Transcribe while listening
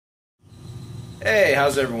Hey,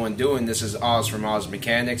 how's everyone doing? This is Oz from Oz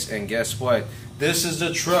Mechanics, and guess what? This is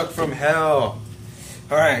the truck from hell.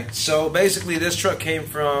 Alright, so basically this truck came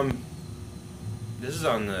from, this is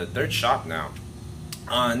on the third shop now.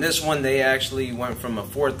 On this one they actually went from a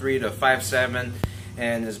 4.3 to 5.7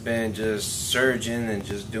 and has been just surging and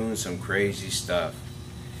just doing some crazy stuff.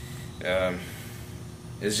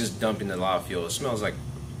 It's just dumping a lot of fuel. It smells like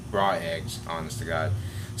raw eggs, honest to God.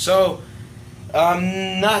 So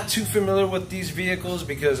I'm not too familiar with these vehicles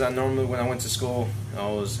because I normally, when I went to school, I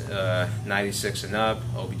was 96 and up,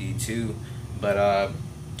 OBD2. But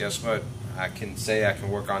guess what? I can say I can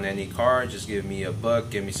work on any car. Just give me a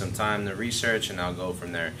book, give me some time to research, and I'll go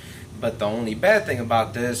from there. But the only bad thing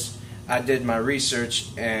about this, I did my research,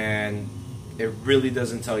 and it really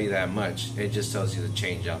doesn't tell you that much. It just tells you to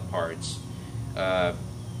change out parts.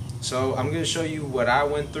 So I'm going to show you what I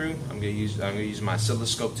went through. I'm going to use my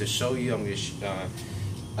oscilloscope to show you. I'm going to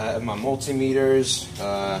I have my multimeters,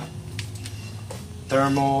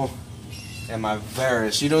 thermal, and my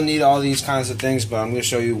Varus. You don't need all these kinds of things, but I'm going to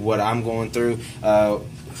show you what I'm going through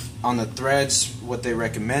on the threads, what they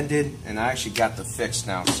recommended, and I actually got the fix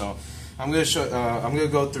now. So I'm going to show. I'm going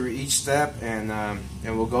to go through each step, and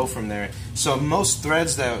we'll go from there. So most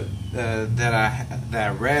threads that I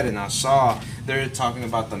read and I saw, they're talking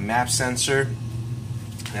about the map sensor.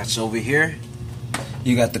 That's over here.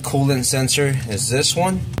 You got the coolant sensor. Is this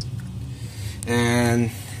one?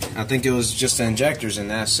 And I think it was just the injectors,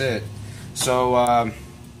 and that's it. So I'm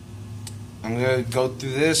going to go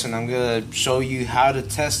through this, and I'm going to show you how to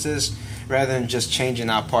test this rather than just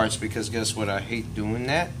changing out parts, because guess what? I hate doing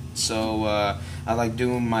that. So I like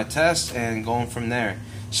doing my test and going from there.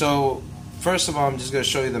 So first of all, I'm just going to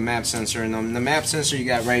show you the map sensor. And the map sensor you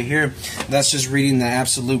got right here, that's just reading the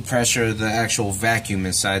absolute pressure of the actual vacuum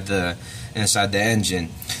inside the engine.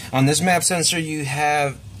 On this map sensor you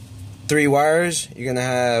have 3 wires. You're going to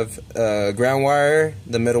have a ground wire,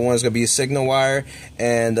 the middle one is going to be a signal wire,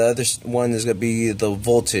 and the other one is going to be the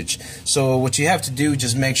voltage. So what you have to do,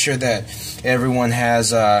 just make sure that everyone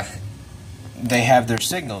has they have their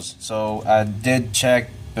signals. So I did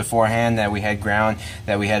check beforehand that we had ground,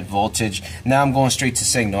 that we had voltage. Now I'm going straight to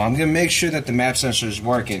signal. I'm going to make sure that the map sensor is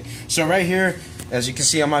working. So right here, as you can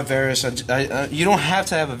see on my Varus, you don't have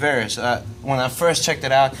to have a Varus. When I first checked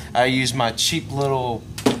it out, I used my cheap little,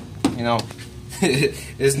 you know,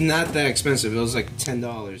 it's not that expensive. It was like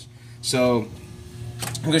 $10. So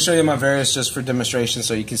I'm going to show you my Varus just for demonstration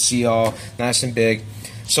so you can see all nice and big.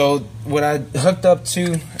 So what I hooked up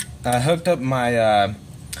to, I hooked up my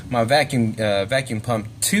my vacuum pump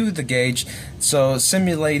to the gauge, so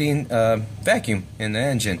simulating vacuum in the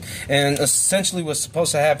engine. And essentially what's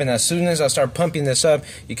supposed to happen, as soon as I start pumping this up,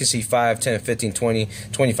 you can see 5, 10, 15, 20,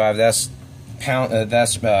 25. That's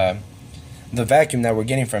the vacuum that we're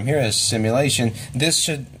getting from here is simulation. This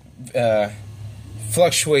should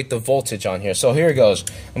fluctuate the voltage on here. So here it goes.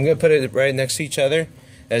 I'm going to put it right next to each other.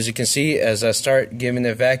 As you can see, as I start giving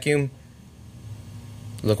it vacuum,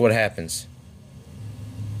 look what happens.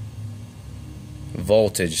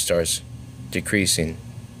 Voltage starts decreasing.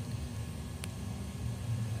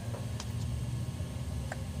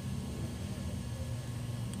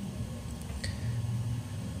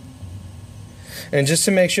 And just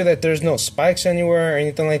to make sure that there's no spikes anywhere or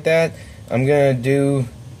anything like that, I'm going to do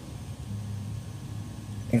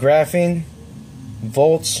graphing,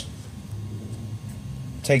 volts,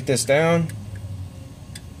 take this down.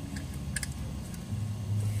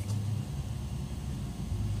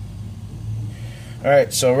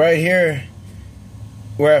 Alright, so right here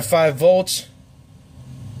we're at 5 volts.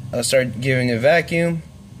 I'll start giving it vacuum.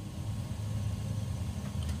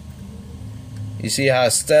 You see how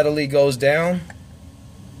it steadily goes down?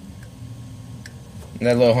 And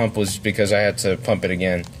that little hump was because I had to pump it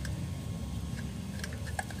again.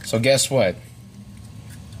 So guess what?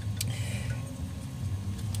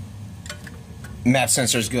 Map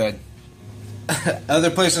sensor is good.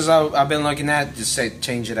 Other places I've been looking at just say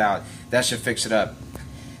change it out. That should fix it up.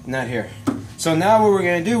 Not here. So now what we're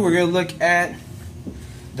going to do, we're going to look at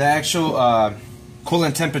the actual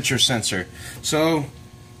coolant temperature sensor. So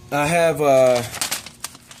I have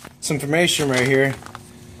some information right here.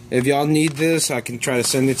 If y'all need this, I can try to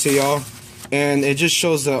send it to y'all. And it just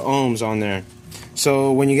shows the ohms on there.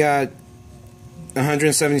 So when you got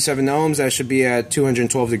 177 ohms, that should be at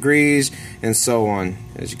 212 degrees, and so on,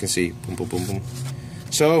 as you can see. Boom, boom, boom, boom.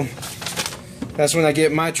 So that's when I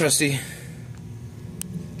get my trusty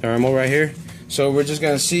thermal right here. So we're just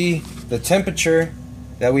going to see the temperature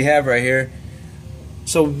that we have right here.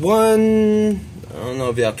 So I don't know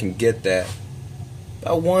if y'all can get that,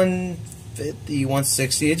 about 150,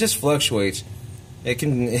 160. It just fluctuates. It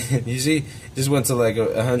can, you see, just went to like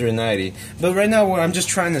 190. But right now, what I'm just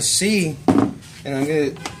trying to see,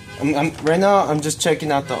 and right now I'm just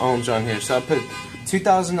checking out the ohms on here. So I put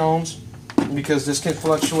 2,000 ohms because this can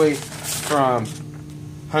fluctuate from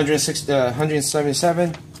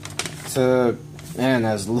 177 to, man,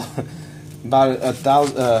 that's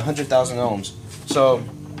about 100,000 ohms. So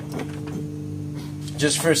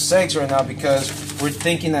just for sakes right now, because we're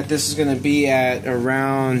thinking that this is going to be at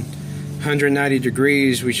around 190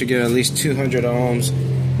 degrees, we should get at least 200 ohms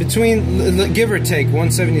between, give or take,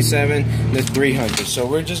 177 to 300. So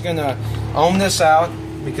we're just gonna ohm this out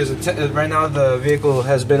because right now the vehicle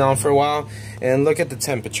has been on for a while. And look at the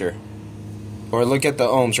temperature, or look at the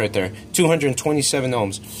ohms right there, 227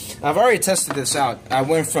 ohms. I've already tested this out. I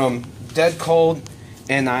went from dead cold,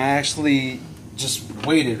 and I actually just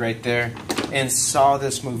waited right there and saw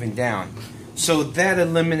this moving down. So that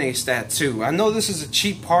eliminates that too. I know this is a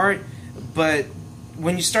cheap part, but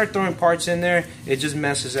when you start throwing parts in there, it just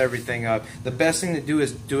messes everything up. The best thing to do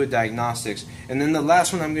is do a diagnostics. And then the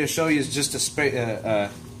last one I'm going to show you is just a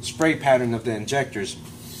spray pattern of the injectors.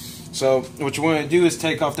 So what you want to do is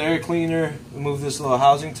take off the air cleaner, move this little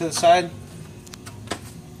housing to the side.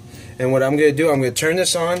 And what I'm going to do, I'm going to turn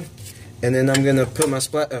this on, and then I'm going to put my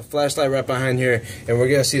flashlight right behind here, and we're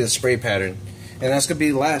going to see the spray pattern. And that's going to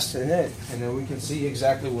be the last in it, and then we can see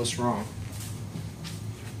exactly what's wrong.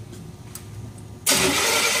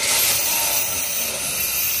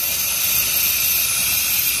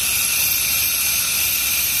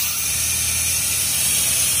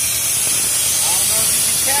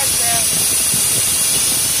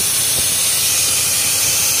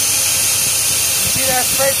 See that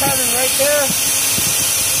spray pattern right there?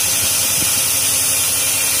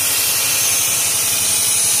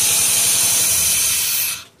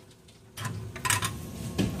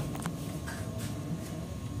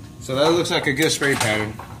 So that looks like a good spray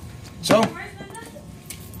pattern.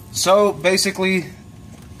 So basically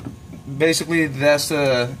that's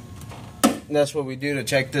what we do to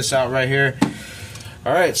check this out right here.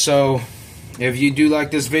 All right, so if you do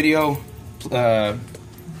like this video,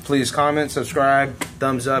 please comment, subscribe,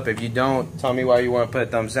 thumbs up. If you don't, tell me why you want to put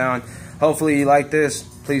a thumbs down. Hopefully you like this.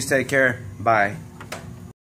 Please take care. Bye.